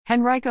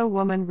Henrico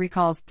woman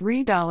recalls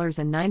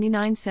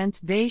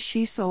 $3.99 vase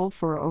she sold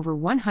for over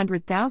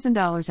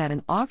 $100,000 at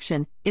an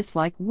auction. It's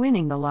like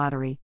winning the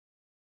lottery.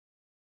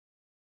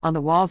 On the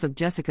walls of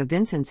Jessica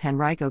Vincent's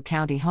Henrico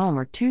County home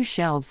are two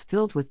shelves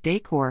filled with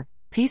decor,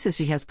 pieces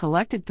she has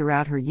collected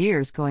throughout her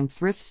years going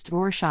thrift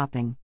store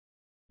shopping.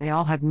 They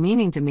all have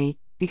meaning to me,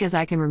 because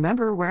I can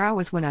remember where I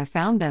was when I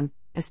found them,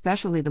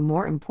 especially the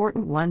more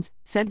important ones,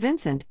 said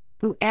Vincent,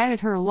 who added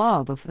her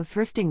love of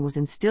thrifting was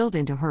instilled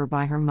into her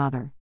by her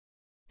mother.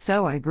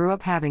 So I grew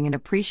up having an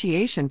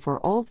appreciation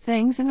for old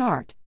things and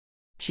art.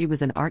 She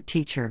was an art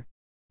teacher.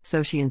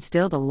 So she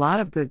instilled a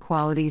lot of good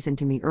qualities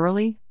into me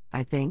early,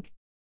 I think.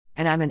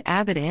 And I'm an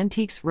avid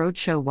Antiques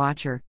Roadshow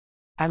watcher.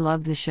 I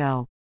love the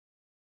show.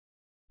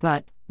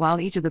 But,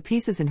 while each of the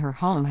pieces in her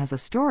home has a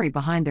story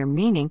behind their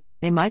meaning,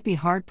 they might be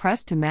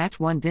hard-pressed to match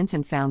one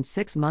Vincent found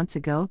 6 months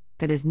ago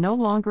that is no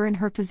longer in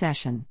her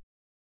possession.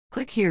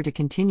 Click here to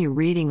continue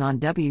reading on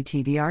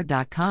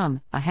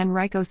WTVR.com, a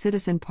Henrico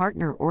Citizen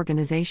Partner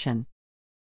Organization.